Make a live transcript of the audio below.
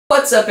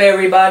What's up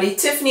everybody?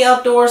 Tiffany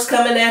Outdoors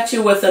coming at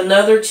you with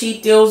another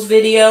cheap deals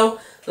video.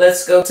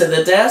 Let's go to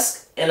the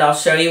desk and I'll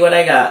show you what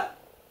I got.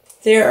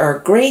 There are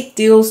great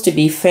deals to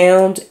be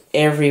found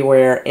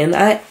everywhere, and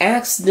I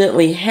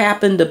accidentally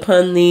happened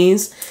upon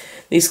these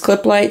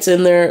clip lights,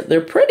 and they're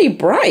pretty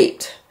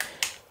bright.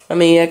 I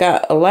mean, I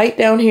got a light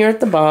down here at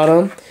the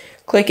bottom.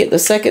 Click it the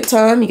second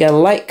time, you got a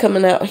light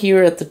coming out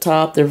here at the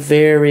top. They're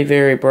very,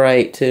 very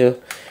bright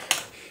too.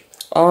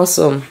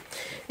 Awesome.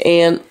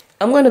 And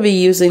I'm going to be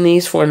using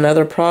these for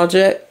another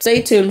project.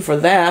 Stay tuned for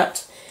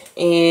that.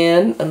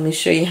 And let me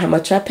show you how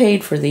much I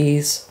paid for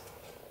these.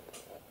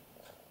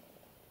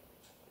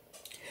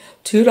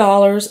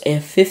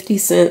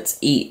 $2.50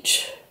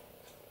 each.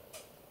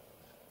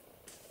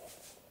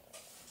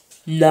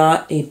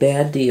 Not a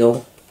bad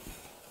deal.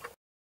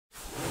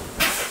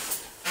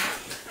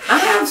 I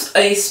have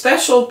a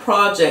special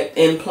project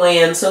in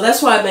plan, so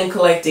that's why I've been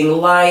collecting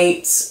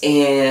lights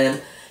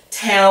and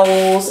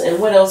towels, and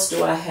what else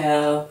do I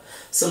have?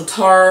 Some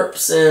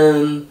tarps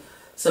and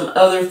some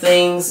other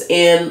things,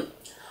 and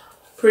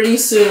pretty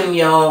soon,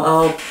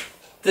 y'all,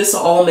 this will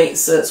all make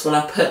sense when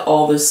I put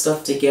all this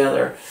stuff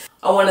together.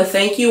 I want to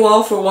thank you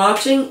all for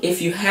watching.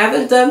 If you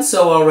haven't done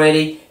so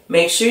already,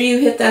 make sure you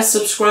hit that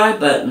subscribe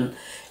button.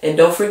 And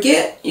don't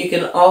forget, you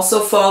can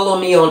also follow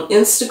me on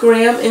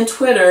Instagram and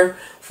Twitter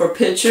for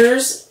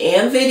pictures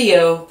and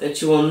video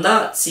that you will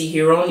not see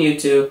here on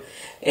YouTube.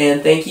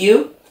 And thank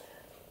you.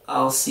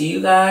 I'll see you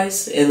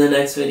guys in the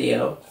next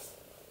video.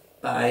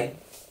 Bye.